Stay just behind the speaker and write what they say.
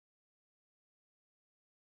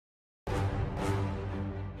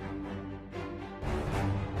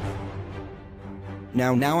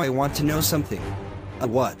Now I want to know something.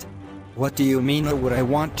 What? What do you mean what I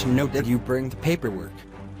want to know? Did you bring the paperwork?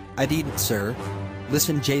 I didn't, sir.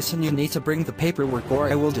 Listen, Jason, you need to bring the paperwork or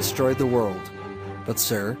I will destroy the world. But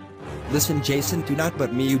sir? Listen, Jason, do not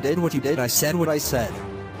but me. You did what you did. I said what I said.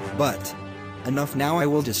 But enough now. I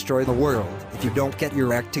will destroy the world if you don't get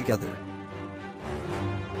your act together.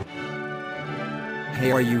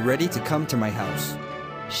 Hey, are you ready to come to my house?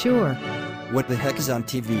 Sure. What the heck is on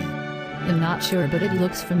TV? I'm not sure, but it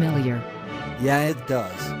looks familiar. Yeah, it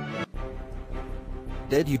does.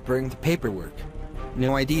 Did you bring the paperwork?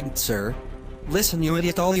 No, I didn't, sir. Listen, you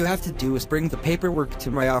idiot, all you have to do is bring the paperwork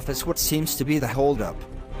to my office. What seems to be the holdup?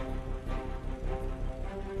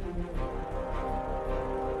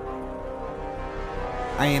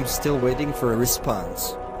 I am still waiting for a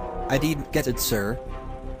response. I didn't get it, sir.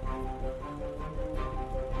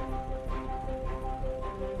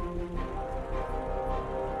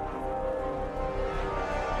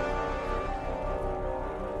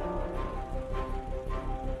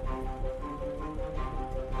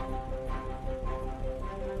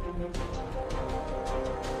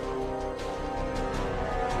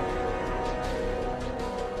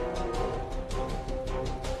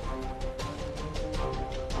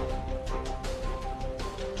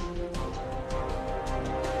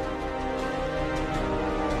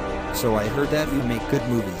 So I heard that you make good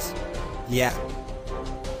movies. Yeah.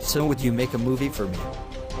 So would you make a movie for me?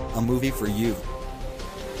 A movie for you?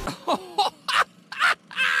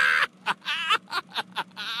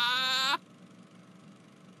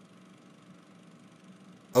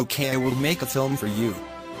 Okay, I will make a film for you.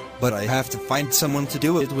 But I have to find someone to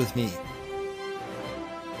do it with me.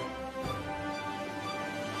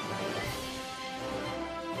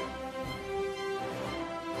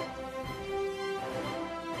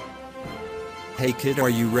 Hey kid, are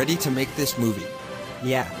you ready to make this movie?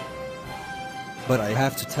 Yeah. But I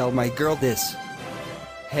have to tell my girl this.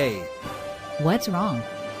 Hey. What's wrong?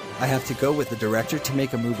 I have to go with the director to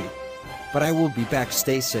make a movie. But I will be back,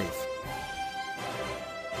 stay safe.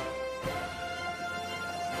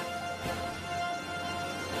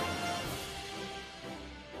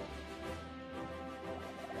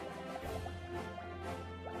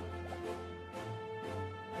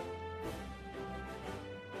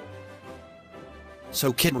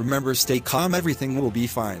 So kid, remember, stay calm, everything will be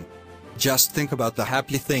fine. Just think about the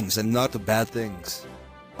happy things and not the bad things.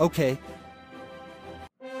 Okay.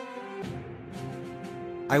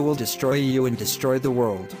 I will destroy you and destroy the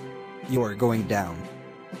world. You are going down.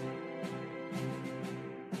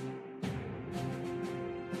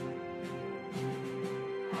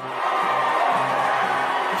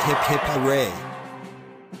 Hip hip hooray.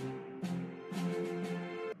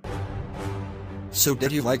 So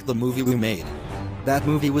did you like the movie we made? That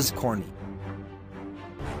movie was corny.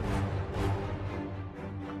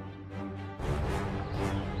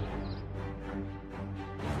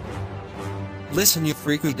 Listen, you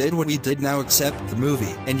freak, we did what we did, now accept the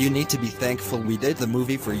movie, and you need to be thankful we did the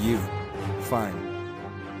movie for you. Fine.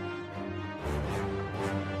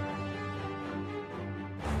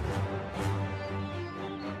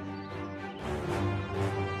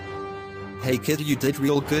 Hey kid, you did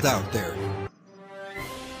real good out there.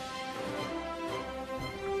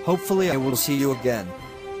 Hopefully I will see you again.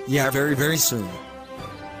 Yeah, very, very soon.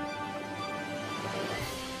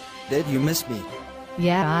 Did you miss me?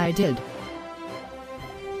 Yeah, I did.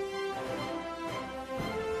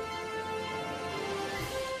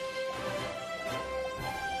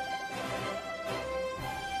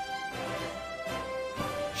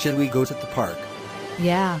 Should we go to the park?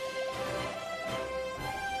 Yeah.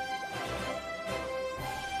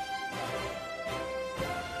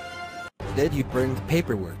 Did you bring the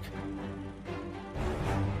paperwork?